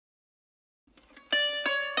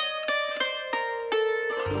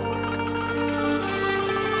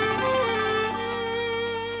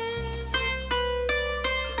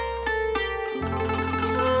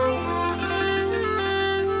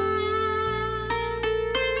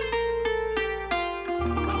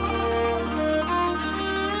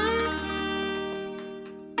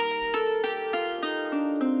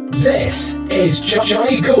This is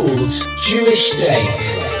Johnny Gould's Jewish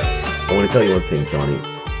State. I want to tell you one thing, Johnny.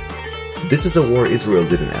 This is a war Israel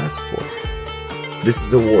didn't ask for. This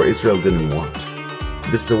is a war Israel didn't want.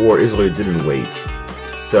 This is a war Israel didn't wage.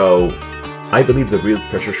 So, I believe the real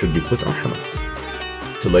pressure should be put on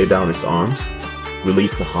Hamas to lay down its arms,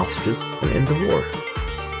 release the hostages, and end the war.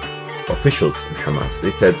 Officials in Hamas,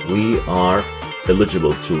 they said, we are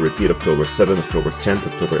eligible to repeat October 7th, October 10th,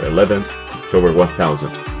 October 11th, October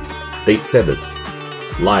 1000. They said it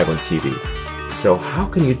live on TV. So how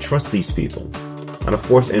can you trust these people? And of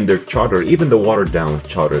course, in their charter, even the watered-down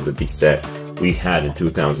charter that they said we had in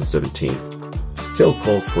 2017, still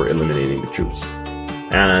calls for eliminating the Jews.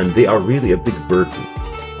 And they are really a big burden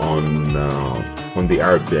on the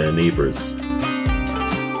Arab neighbors.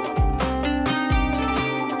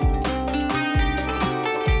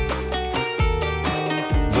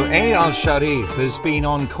 Loay Alshareef has been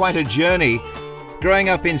on quite a journey. Growing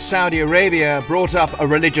up in Saudi Arabia, brought up a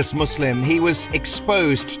religious Muslim, he was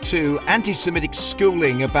exposed to anti-Semitic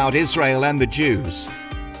schooling about Israel and the Jews.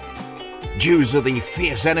 Jews are the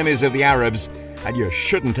fierce enemies of the Arabs, and you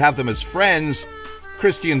shouldn't have them as friends.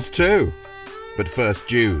 Christians too. But first,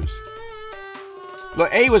 Jews.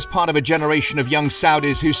 Loay was part of a generation of young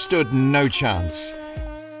Saudis who stood no chance.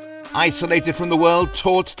 Isolated from the world,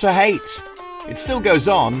 taught to hate. It still goes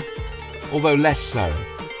on, although less so.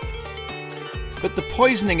 But the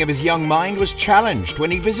poisoning of his young mind was challenged when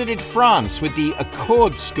he visited France with the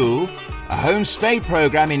Accord School, a homestay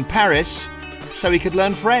program in Paris, so he could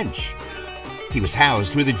learn French. He was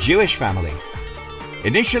housed with a Jewish family.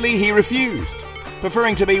 Initially, he refused,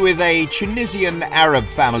 preferring to be with a Tunisian Arab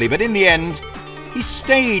family, but in the end, he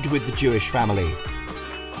stayed with the Jewish family.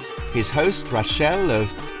 His host, Rachelle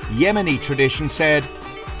of Yemeni tradition, said,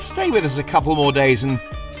 "Stay with us a couple more days," and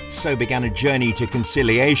so began a journey to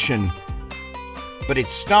conciliation. But it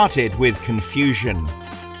started with confusion.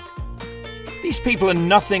 These people are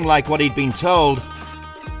nothing like what he'd been told.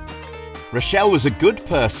 Rachelle was a good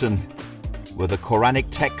person. Were the Quranic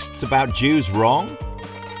texts about Jews wrong?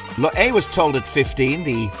 Loay was told at 15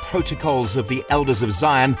 the Protocols of the Elders of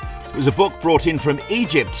Zion was a book brought in from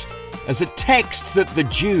Egypt as a text that the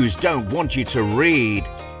Jews don't want you to read.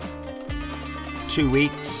 2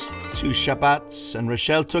 weeks, 2 Shabbats, and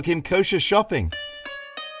Rachelle took him kosher shopping.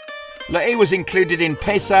 Loay was included in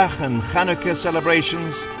Pesach and Chanukah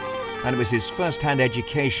celebrations, and it was his first-hand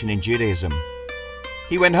education in Judaism.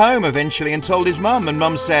 He went home eventually and told his mum, and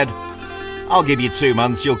Mum said, "I'll give you 2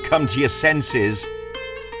 months, you'll come to your senses."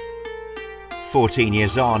 14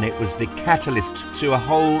 years on, it was the catalyst to a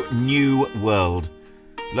whole new world.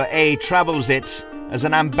 Loay travels it as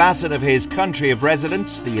an ambassador for his country of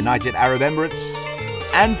residence, the United Arab Emirates,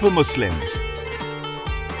 and for Muslims.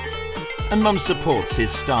 And Mum supports his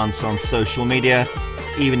stance on social media,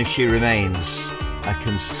 even if she remains a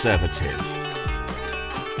conservative.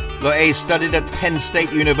 Loay studied at Penn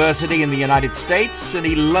State University in the United States, and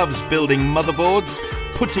he loves building motherboards,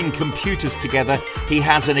 putting computers together. He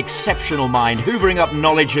has an exceptional mind, hoovering up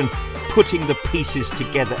knowledge and putting the pieces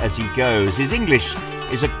together as he goes. His English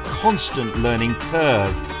is a constant learning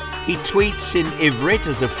curve. He tweets in Ivrit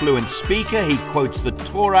as a fluent speaker. He quotes the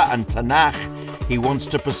Torah and Tanakh. He wants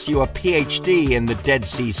to pursue a PhD in the Dead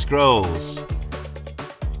Sea Scrolls.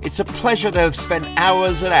 It's a pleasure to have spent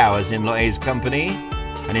hours and hours in Loay's company.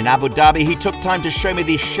 And in Abu Dhabi, he took time to show me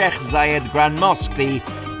the Sheikh Zayed Grand Mosque, the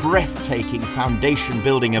breathtaking foundation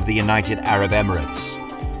building of the United Arab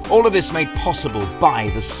Emirates. All of this made possible by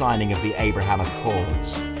the signing of the Abraham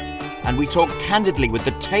Accords. And we talk candidly with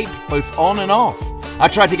the tape both on and off. I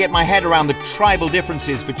try to get my head around the tribal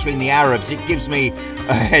differences between the Arabs. It gives me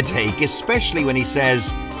a headache, especially when he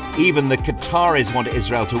says, even the Qataris want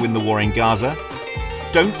Israel to win the war in Gaza.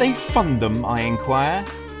 Don't they fund them, I inquire?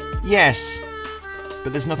 Yes,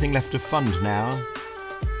 but there's nothing left to fund now.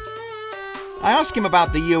 I ask him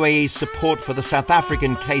about the UAE's support for the South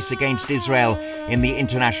African case against Israel in the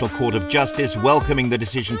International Court of Justice, welcoming the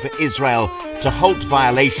decision for Israel to halt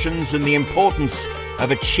violations and the importance of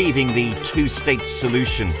achieving the two-state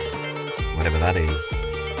solution, whatever that is.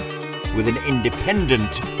 With an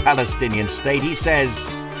independent Palestinian state, he says,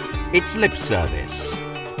 it's lip service.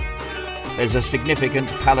 There's a significant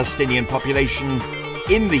Palestinian population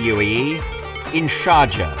in the UAE, in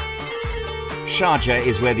Sharjah. Sharjah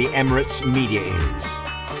is where the Emirates media is.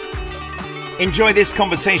 Enjoy this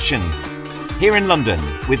conversation here in London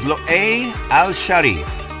with Loay Alshareef.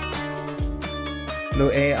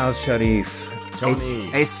 Loay Alshareef,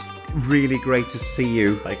 it's really great to see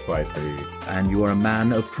you. Likewise, baby. And you are a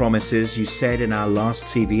man of promises. You said in our last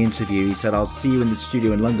TV interview, you said, I'll see you in the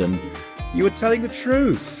studio in London. You were telling the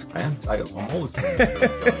truth. I'm always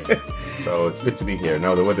so it's good to be here.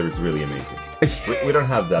 Now the weather is really amazing. We don't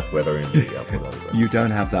have that weather in Abu Dhabi. You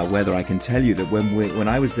don't have that weather. I can tell you that when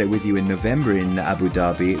I was there with you in November in Abu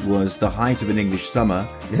Dhabi, it was the height of an English summer.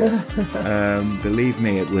 Believe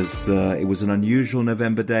me, it was an unusual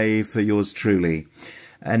November day for yours truly.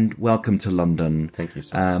 And welcome to London. Thank you,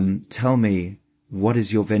 sir. Tell me, what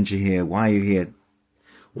is your venture here? Why are you here?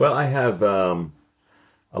 Well, I have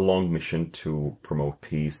a long mission to promote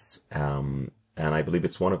peace, and I believe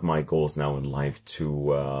it's one of my goals now in life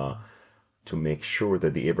to make sure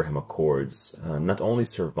that the Abraham Accords not only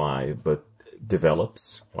survive but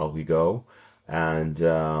develops while we go. And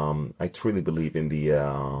I truly believe in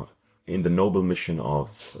the noble mission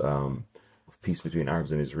of peace between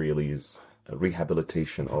Arabs and Israelis,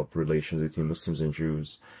 rehabilitation of relations between Muslims and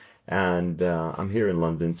Jews. And I'm here in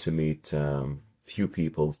London to meet few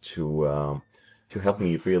people to help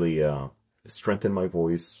me really strengthen my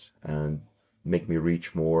voice and make me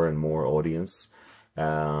reach more and more audience.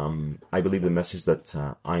 I believe the message that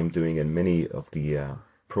I'm doing and many of the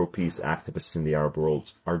pro-peace activists in the Arab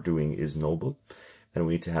world are doing is noble, and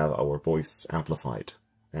we need to have our voice amplified.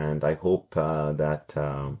 And I hope that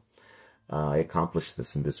I accomplish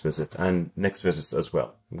this in this visit and next visits as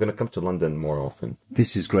well. I'm going to come to London more often.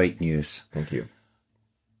 This is great news. Thank you.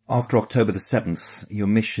 After October the 7th, your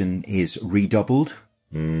mission is redoubled.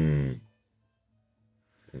 Indeed.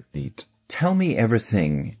 Tell me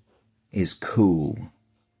everything is cool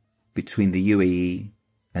between the UAE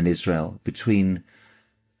and Israel, between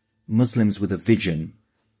Muslims with a vision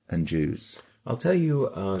and Jews. I'll tell you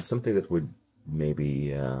something that would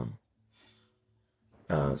maybe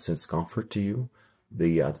sense comfort to you.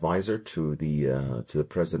 The advisor to the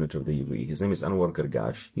president of the UAE, his name is Anwar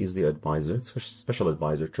Gargash. He's the advisor, special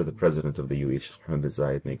advisor to the president of the UAE, Sheikh Mohammed bin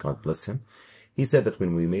Zayed, may God bless him. He said that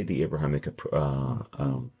when we made the Abrahamic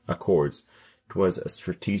Accords, it was a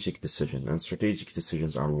strategic decision, and strategic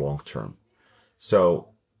decisions are long-term.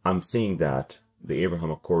 So I'm seeing that the Abraham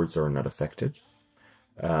Accords are not affected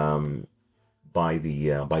by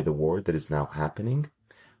the war that is now happening,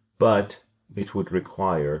 but it would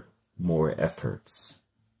require more efforts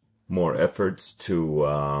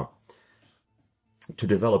to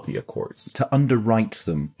develop the accords, to underwrite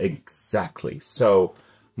them. Exactly. So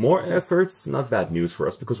more efforts, not bad news for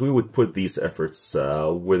us, because we would put these efforts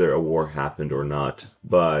whether a war happened or not.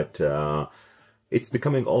 But it's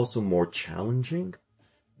becoming also more challenging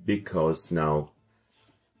because now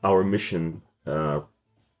our mission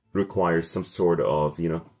requires some sort of,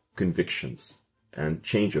 convictions and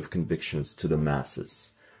change of convictions to the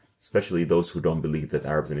masses, especially those who don't believe that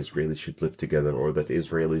Arabs and Israelis should live together, or that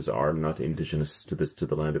Israelis are not indigenous to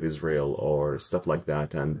the land of Israel, or stuff like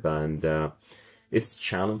that. And it's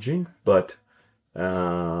challenging, but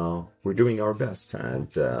we're doing our best, and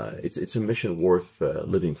it's a mission worth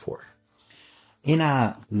living for. In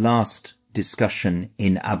our last discussion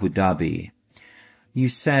in Abu Dhabi, you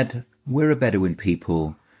said, we're a Bedouin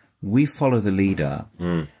people, we follow the leader.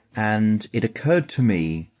 And it occurred to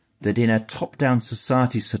me that in a top-down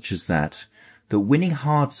society such as that winning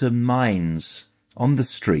hearts and minds on the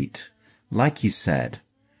street, like you said,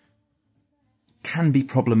 can be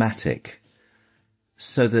problematic.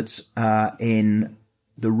 So that in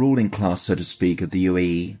the ruling class, so to speak, of the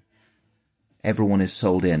UAE, everyone is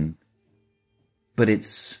sold in. But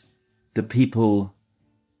it's the people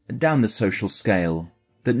down the social scale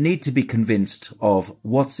that need to be convinced of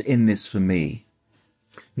what's in this for me.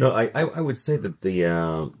 No, I would say that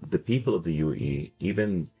the people of the UAE,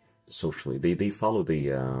 even socially, they follow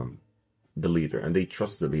the leader, and they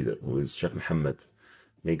trust the leader, who is Sheikh Mohammed.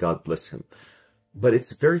 May God bless him. But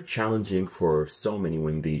it's very challenging for so many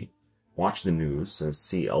when they watch the news and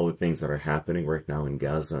see all the things that are happening right now in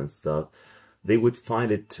Gaza and stuff. They would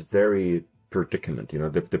find it very predicament,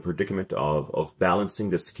 the predicament of balancing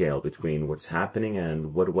the scale between what's happening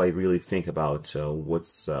and what do I really think about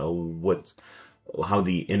how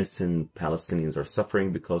the innocent Palestinians are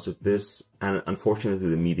suffering because of this. And unfortunately,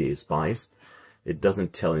 the media is biased. It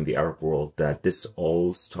doesn't tell in the Arab world that this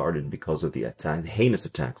all started because of the heinous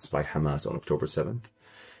attacks by Hamas on October 7th.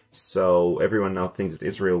 So everyone now thinks that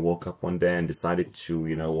Israel woke up one day and decided to,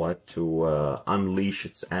 unleash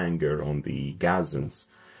its anger on the Gazans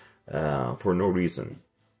for no reason.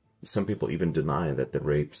 Some people even deny that the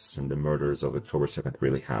rapes and the murders of October 7th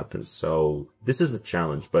really happened. So this is a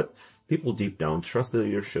challenge, but people deep down trust the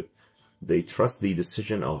leadership. They trust the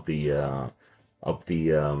decision of the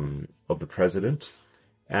president,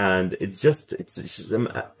 and it's just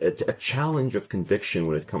a challenge of conviction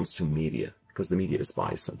when it comes to media, because the media is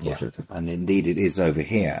biased, unfortunately. Yeah, and indeed it is over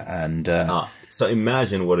here. And so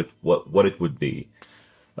imagine what it would be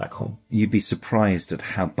back home. You'd be surprised at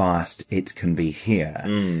how biased it can be here.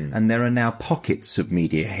 And there are now pockets of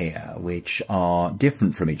media here which are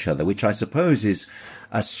different from each other, which I suppose is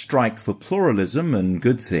a strike for pluralism and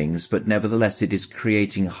good things, but nevertheless it is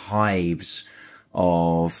creating hives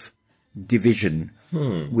of division,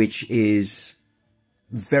 which is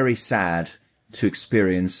very sad to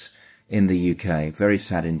experience in the UK. Very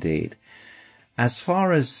sad indeed. As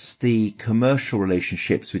far as the commercial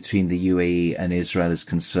relationships between the UAE and Israel is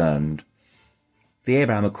concerned, the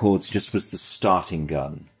Abraham Accords just was the starting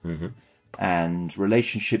gun. And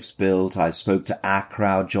relationships built. I spoke to our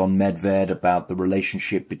crowd, John Medved, about the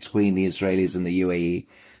relationship between the Israelis and the UAE,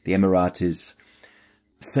 the Emiratis.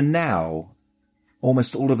 For now,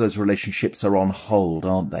 almost all of those relationships are on hold,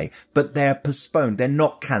 aren't they? But they're postponed. They're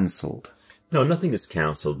not cancelled. No, nothing is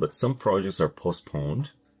cancelled, but some projects are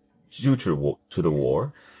postponed due to the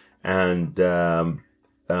war. And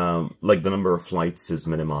like the number of flights is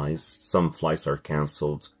minimized. Some flights are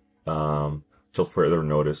cancelled till further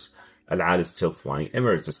notice. Al-Al is still flying.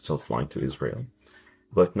 Emirates is still flying to Israel,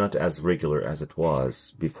 but not as regular as it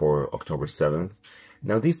was before October 7th.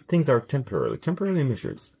 Now, these things are temporary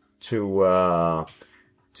measures to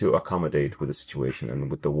accommodate with the situation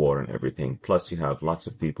and with the war and everything. Plus, you have lots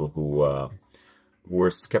of people who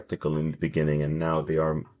were skeptical in the beginning, and now they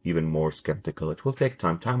are even more skeptical. It will take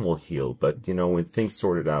time. Time will heal. But, you know, when things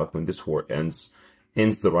sorted out, when this war ends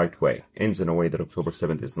the right way, ends in a way that October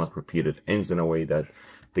 7th is not repeated, ends in a way that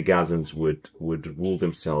the Gazans would rule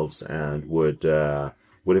themselves and would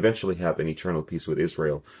eventually have an eternal peace with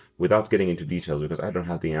Israel, without getting into details, because I don't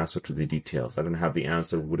have the answer to the details. I don't have the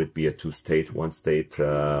answer. Would it be a two-state, one-state?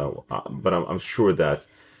 But I'm sure that,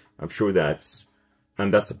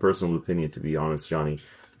 and that's a personal opinion, to be honest, Johnny.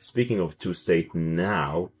 Speaking of two-state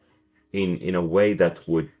now, in a way that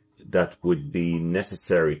would be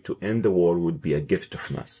necessary to end the war, would be a gift to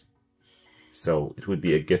Hamas. So it would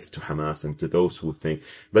be a gift to Hamas and to those who think.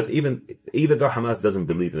 But even though Hamas doesn't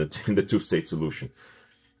believe in the two-state solution,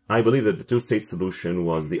 I believe that the two-state solution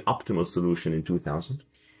was the optimal solution in 2000.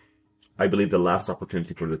 I believe the last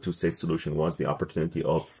opportunity for the two-state solution was the opportunity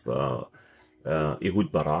of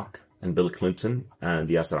Ehud Barak and Bill Clinton and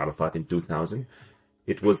Yasser Arafat in 2000.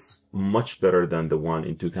 It was much better than the one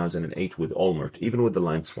in 2008 with Olmert, even with the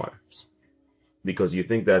land swaps. Because you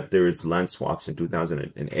think that there is land swaps in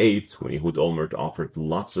 2008 when Ehud Olmert offered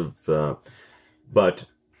lots of... but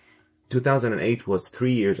 2008 was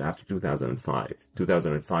 3 years after 2005.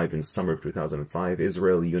 2005, in summer of 2005,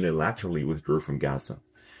 Israel unilaterally withdrew from Gaza.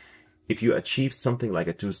 If you achieve something like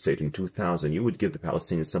a two-state in 2000, you would give the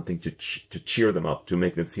Palestinians something to cheer them up, to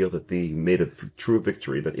make them feel that they made a true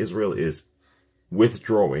victory, that Israel is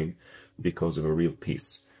withdrawing because of a real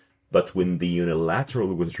peace. But when the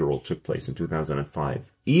unilateral withdrawal took place in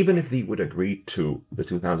 2005, even if they would agree to the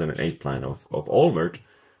 2008 plan of Olmert,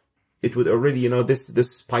 it would already,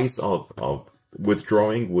 this spice of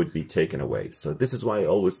withdrawing would be taken away. So this is why I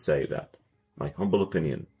always say that, my humble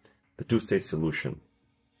opinion, the two-state solution,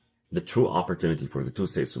 the true opportunity for the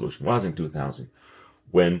two-state solution was in 2000,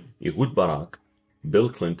 when Ehud Barak, Bill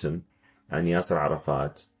Clinton, and Yasser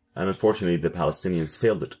Arafat, and unfortunately the Palestinians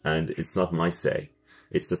failed it. And it's not my say.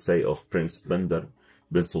 It's the say of Prince Bandar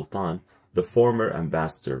bin Sultan, the former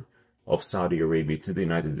ambassador of Saudi Arabia to the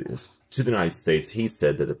United States. He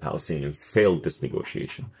said that the Palestinians failed this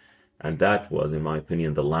negotiation. And that was, in my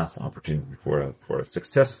opinion, the last opportunity for a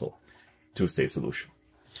successful two-state solution.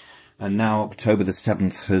 And now October the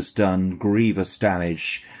 7th has done grievous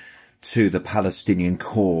damage to the Palestinian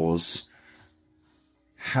cause.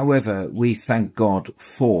 However, we thank God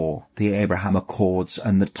for the Abraham Accords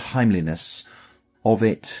and the timeliness of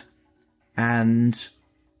it, and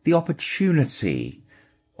the opportunity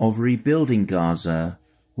of rebuilding Gaza,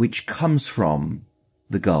 which comes from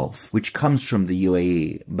the Gulf, which comes from the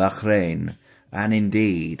UAE, Bahrain, and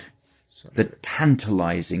indeed the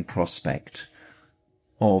tantalizing prospect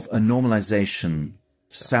of a normalization,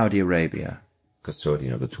 Saudi Arabia.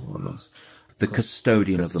 Custodian of the two hormones. The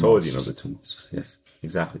custodian of the two mosques. Yes,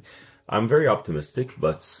 exactly. I'm very optimistic,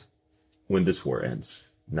 but when this war ends.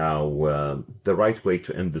 Now, the right way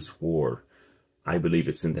to end this war, I believe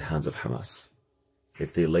it's in the hands of Hamas.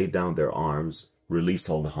 If they lay down their arms, release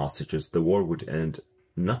all the hostages, the war would end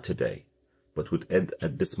not today, but would end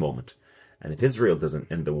at this moment. And if Israel doesn't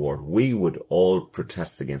end the war, we would all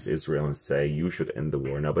protest against Israel and say, you should end the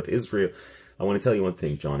war. Now, but Israel, I want to tell you one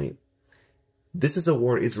thing, Johnny. This is a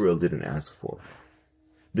war Israel didn't ask for.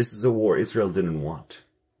 This is a war Israel didn't want.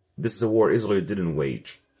 This is a war Israel didn't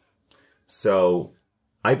wage. So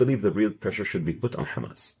I believe the real pressure should be put on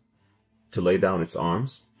Hamas to lay down its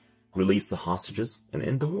arms, release the hostages, and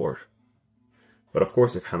end the war. But of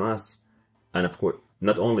course, if Hamas, and of course,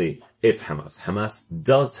 not only if Hamas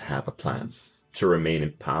does have a plan to remain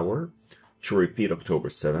in power, to repeat October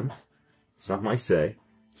 7th. It's not my say.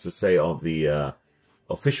 It's the say of the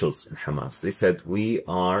officials in Hamas. They said, we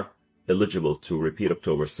are eligible to repeat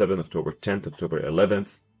October 7th, October 10th, October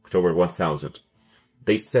 11th, October 1000.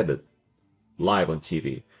 They said it live on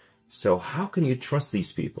TV. So how can you trust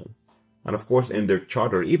these people? And of course, in their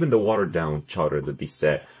charter, even the watered-down charter that they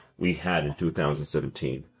said we had in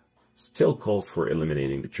 2017, still calls for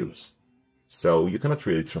eliminating the Jews. So you cannot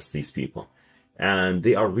really trust these people. And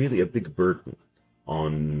they are really a big burden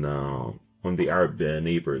on the Arab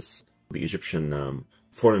neighbors. The Egyptian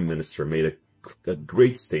foreign minister made a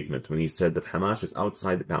great statement when he said that Hamas is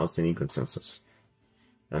outside the Palestinian consensus.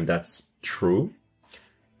 And that's true.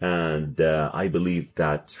 And I believe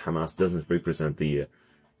that Hamas doesn't represent the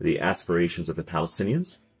aspirations of the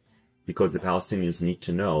Palestinians, because the Palestinians need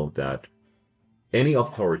to know that any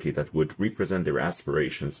authority that would represent their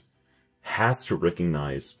aspirations has to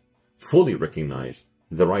fully recognize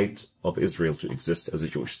the right of Israel to exist as a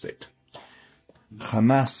Jewish state.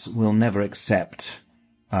 Hamas will never accept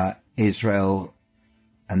Israel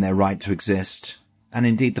and their right to exist. And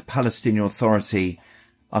indeed, the Palestinian Authority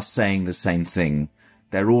are saying the same thing.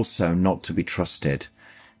 They're also not to be trusted.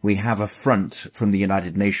 We have a front from the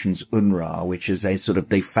United Nations, UNRWA, which is a sort of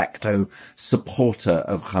de facto supporter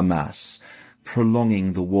of Hamas,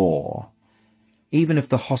 prolonging the war. Even if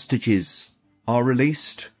the hostages are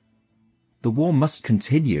released, the war must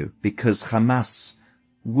continue because Hamas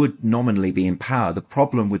would nominally be in power. The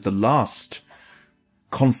problem with the last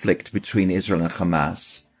conflict between Israel and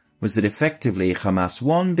Hamas was that effectively Hamas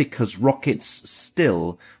won because rockets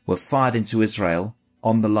still were fired into Israel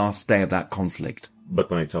on the last day of that conflict. But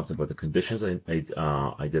when I talked about the conditions, I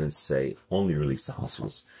didn't say only release the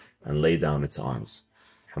hostages and lay down its arms.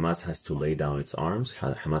 Hamas has to lay down its arms.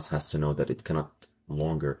 Hamas has to know that it cannot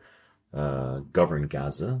longer govern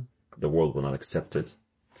Gaza. The world will not accept it.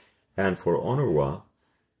 And for UNRWA,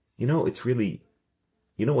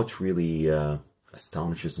 what really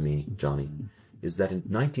astonishes me, Johnny, is that in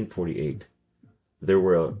 1948, there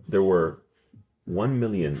were 1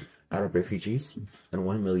 million Arab refugees and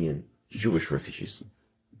 1 million Jewish refugees.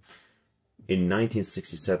 In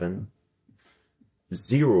 1967,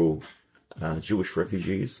 0 Jewish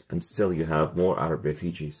refugees, and still you have more Arab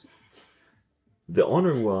refugees. The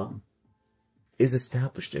UNRWA is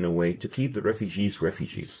established in a way to keep the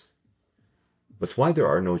refugees. But why there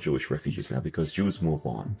are no Jewish refugees now? Because Jews move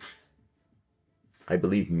on. I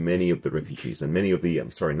believe many of the refugees and many of the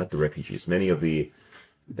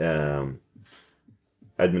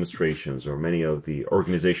administrations or many of the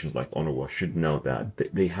organizations like UNRWA should know that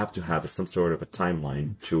they have to have some sort of a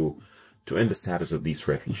timeline to end the status of these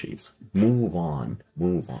refugees. Move on.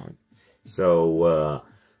 So,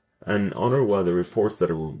 and UNRWA, the reports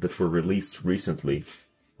that were released recently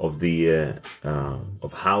of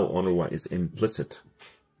how UNRWA is implicit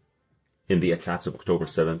in the attacks of October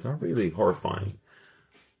 7th are really horrifying.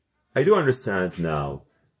 I do understand now,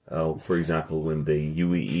 for example, when the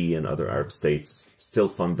UAE and other Arab states still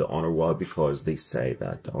fund the UNRWA because they say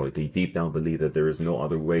that, or they deep down believe that there is no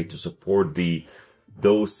other way to support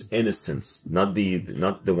those innocents, not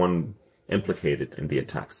the one implicated in the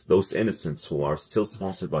attacks, those innocents who are still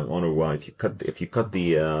sponsored by UNRWA. If you cut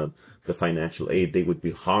the financial aid, they would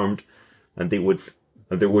be harmed, and there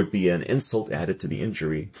would be an insult added to the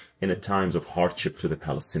injury in a times of hardship to the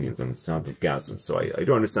Palestinians and it's not the Gazans. So I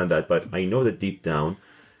don't understand that, but I know that deep down,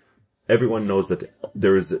 everyone knows that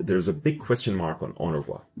there's a big question mark on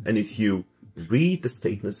UNRWA. And if you read the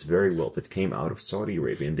statements very well that came out of Saudi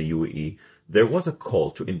Arabia and the UAE, there was a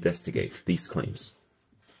call to investigate these claims.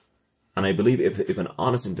 And I believe if an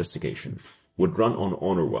honest investigation would run on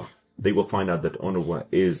UNRWA, they will find out that UNRWA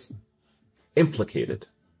is implicated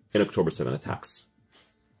in October 7 attacks.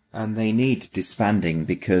 And they need disbanding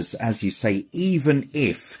because, as you say, even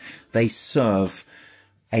if they serve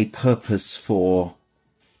a purpose for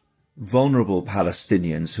vulnerable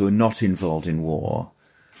Palestinians who are not involved in war,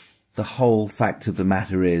 the whole fact of the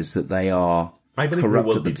matter is that they are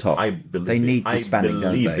corrupt at the top. They need disbanding, don't they?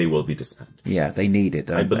 I believe they will be disbanded. Yeah, they need it,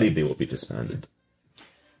 don't they? I believe they will be disbanded.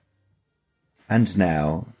 And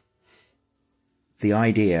now, the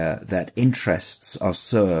idea that interests are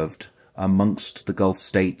served amongst the Gulf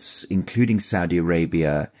states, including Saudi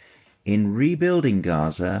Arabia, in rebuilding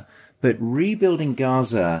Gaza, but rebuilding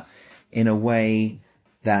Gaza in a way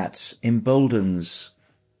that emboldens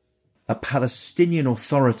a Palestinian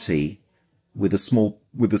Authority with a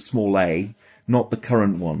small a, not the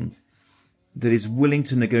current one, that is willing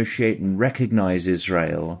to negotiate and recognize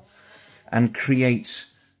Israel and create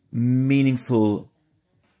meaningful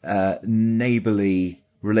neighborly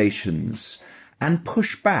relations and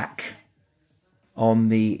push back on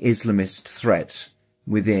the Islamist threat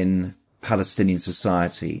within Palestinian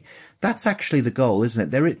society. That's actually the goal,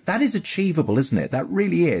 isn't it? That is achievable, isn't it? That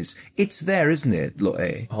really is. It's there, isn't it,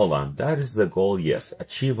 Loay? Hold on. That is the goal, yes.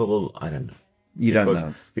 Achievable, I don't know. You don't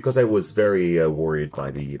know. Because I was very worried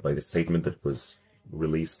by the statement that was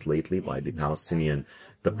released lately by the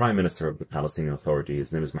Prime Minister of the Palestinian Authority.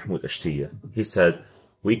 His name is Mahmoud Ashtiya. He said,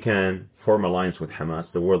 we can form alliance with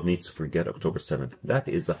Hamas. The world needs to forget October 7th. That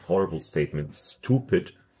is a horrible statement,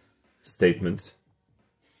 stupid statement.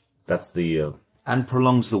 That's the... and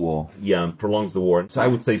prolongs the war. Yeah, and prolongs the war. So I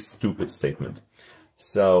would say stupid statement.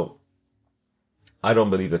 So I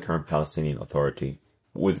don't believe the current Palestinian Authority,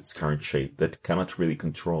 with its current shape, that cannot really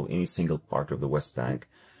control any single part of the West Bank,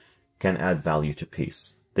 can add value to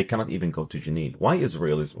peace. They cannot even go to Jenin. Why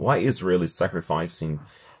Israel is sacrificing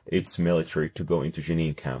its military to go into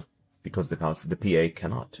Jenin camp? Because the PA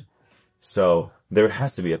cannot. So there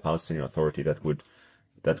has to be a Palestinian Authority that would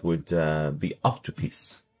be up to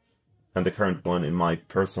peace. And the current one, in my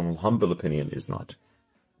personal humble opinion, is not.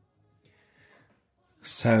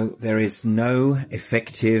 So there is no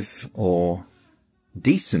effective or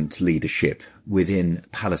decent leadership within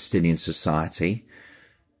Palestinian society.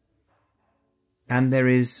 And there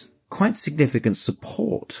is quite significant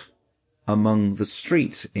support among the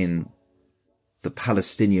street in the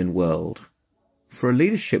Palestinian world for a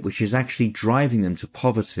leadership which is actually driving them to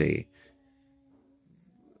poverty.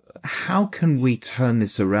 How can we turn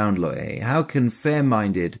this around, Loay? How can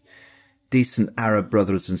fair-minded, decent Arab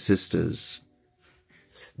brothers and sisters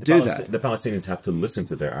do that? The Palestinians have to listen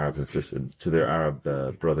to their Arabs and sisters, to their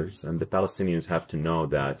Arab brothers, and the Palestinians have to know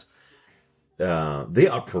that they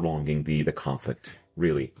are prolonging the conflict,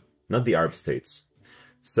 really, not the Arab states.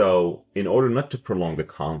 So, in order not to prolong the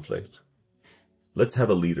conflict, let's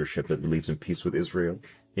have a leadership that believes in peace with Israel,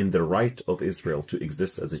 in the right of Israel to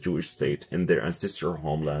exist as a Jewish state in their ancestral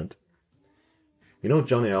homeland. You know,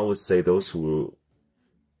 Johnny, I always say those who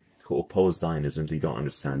oppose Zionism, they don't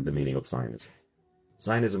understand the meaning of Zionism.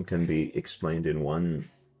 Zionism can be explained in one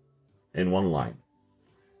line.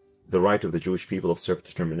 The right of the Jewish people of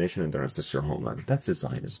self-determination in their ancestral homeland. That's a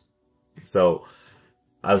Zionism. So,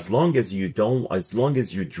 as long as you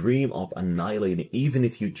dream of annihilating, even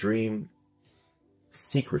if you dream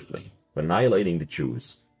secretly, annihilating the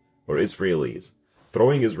Jews or Israelis,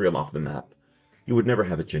 throwing Israel off the map, you would never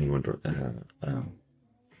have a genuine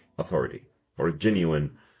authority or a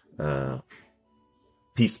genuine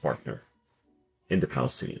peace partner in the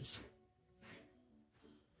Palestinians.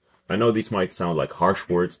 I know these might sound like harsh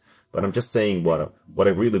words, but I'm just saying what I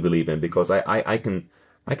really believe in, because I can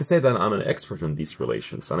say that I'm an expert in these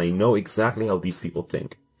relations, and I know exactly how these people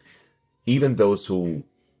think. Even those who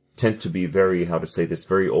tend to be very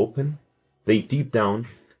open, they deep down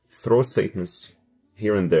throw statements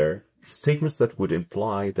here and there, statements that would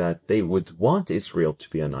imply that they would want Israel to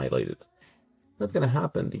be annihilated. Not going to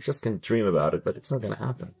happen. They just can dream about it, but it's not going to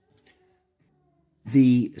happen.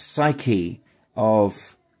 The psyche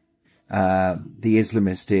of the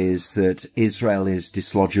Islamist is that Israel is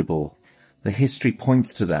dislodgeable. The history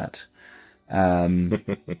points to that.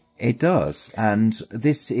 It does. And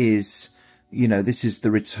this is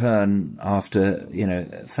the return after,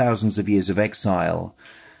 thousands of years of exile.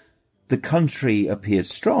 The country appears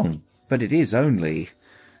strong, but it is only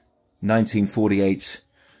 1948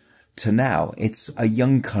 to now. It's a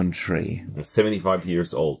young country. 75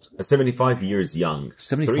 years old. 75 years young.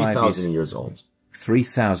 3,000 years old.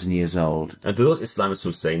 3,000 years old. And to those Islamists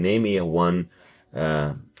who say, name me one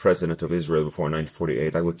president of Israel before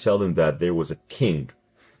 1948, I would tell them that there was a king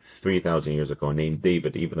 3,000 years ago named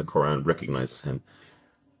David. Even the Quran recognizes him.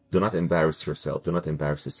 Do not embarrass yourself. Do not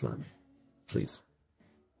embarrass Islam. Please.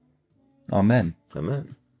 Amen.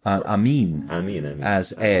 Amen. Ameen. Ameen.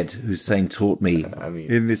 As Ed Hussein taught me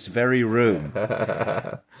in this very room.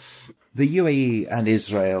 The UAE and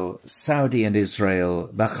Israel, Saudi and Israel,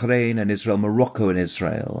 Bahrain and Israel, Morocco and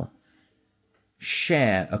Israel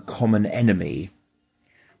share a common enemy,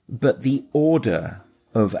 but the order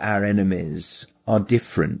of our enemies are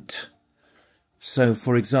different. So,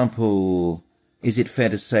 for example, is it fair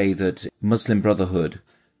to say that Muslim Brotherhood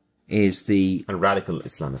is and radical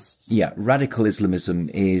Islamists. Yeah, radical Islamism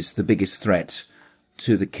is the biggest threat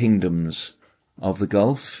to the kingdoms of the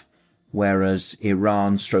Gulf, whereas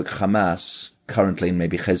Iran / Hamas, currently, and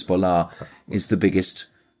maybe Hezbollah, is the biggest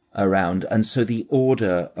around. And so the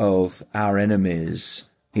order of our enemies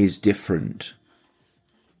is different.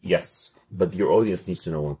 Yes, but your audience needs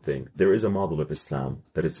to know one thing. There is a model of Islam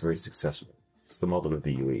that is very successful. It's the model of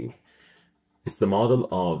the UAE. It's the model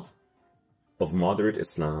of moderate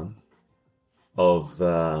Islam, of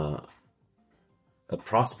a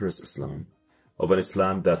prosperous Islam, of an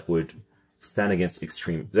Islam that would stand against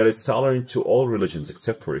extreme, that is tolerant to all religions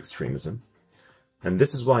except for extremism. And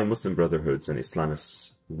this is why Muslim brotherhoods and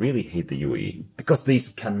Islamists really hate the UAE, because they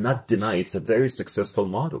cannot deny it's a very successful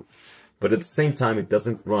model. But at the same time, it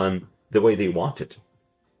doesn't run the way they want it.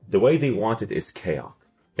 The way they want it is chaos,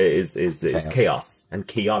 chaos and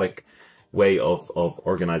chaotic way of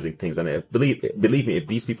organizing things. And believe me, if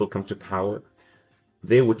these people come to power,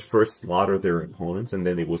 they would first slaughter their opponents, and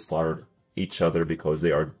then they will slaughter each other, because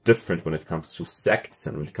they are different when it comes to sects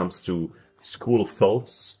and when it comes to school of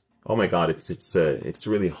thoughts. Oh my God, it's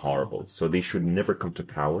really horrible. So they should never come to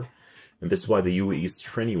power, and this is why the UAE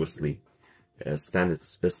strenuously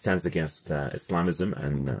stands against Islamism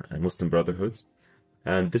and Muslim brotherhoods.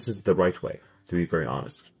 And this is the right way, to be very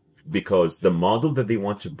honest, because the model that they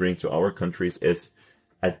want to bring to our countries is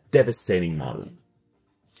a devastating model.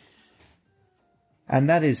 And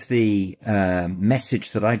that is the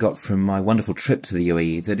message that I got from my wonderful trip to the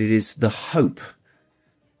UAE, that it is the hope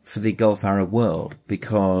for the Gulf Arab world,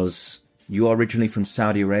 because you are originally from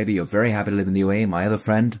Saudi Arabia. You're very happy to live in the UAE. My other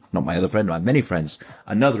friend, not my other friend, I have many friends.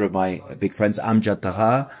 Another of my big friends, Amjad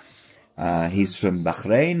Taha, he's from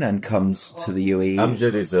Bahrain and comes to the UAE.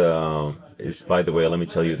 Amjad is, by the way, let me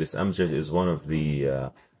tell you this. Amjad is one of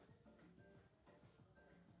the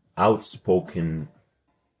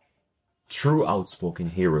true outspoken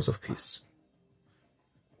heroes of peace,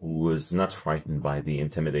 who was not frightened by the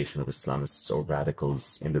intimidation of Islamists or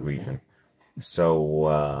radicals in the region.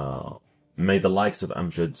 So may the likes of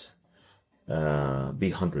Amjad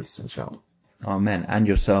be hundreds, inshallah. Amen. And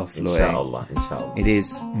yourself, Loay. Inshallah, inshallah. It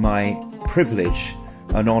is my privilege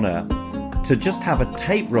and honor to just have a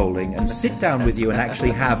tape rolling and sit down with you and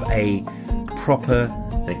actually have a proper,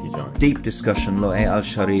 thank you, Johnny, deep discussion. Loay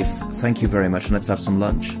Alshareef, thank you very much, and let's have some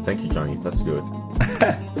lunch. Thank you, Johnny. Let's do it.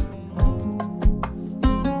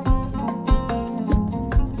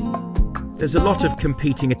 There's a lot of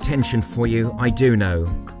competing attention for you, I do know.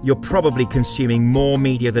 You're probably consuming more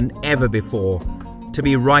media than ever before to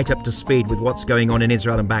be right up to speed with what's going on in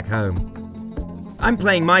Israel and back home. I'm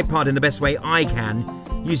playing my part in the best way I can,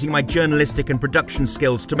 using my journalistic and production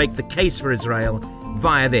skills to make the case for Israel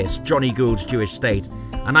via this, Johnny Gould's Jewish State,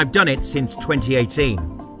 and I've done it since 2018.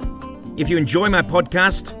 If you enjoy my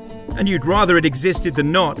podcast, and you'd rather it existed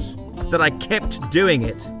than not, that I kept doing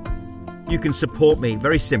it, you can support me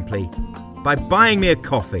very simply by buying me a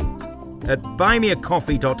coffee at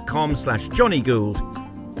buymeacoffee.com/Johnny Gould,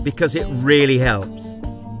 because it really helps.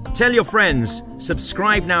 Tell your friends,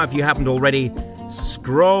 subscribe now if you haven't already,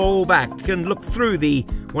 scroll back and look through the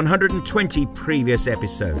 120 previous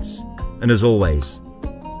episodes. And as always,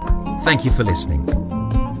 thank you for listening.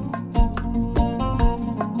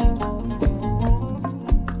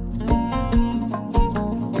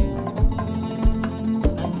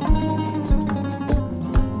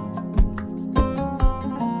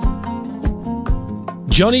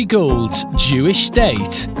 Johnny Gould's Jewish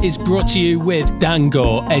State is brought to you with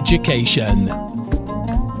Dangor Education.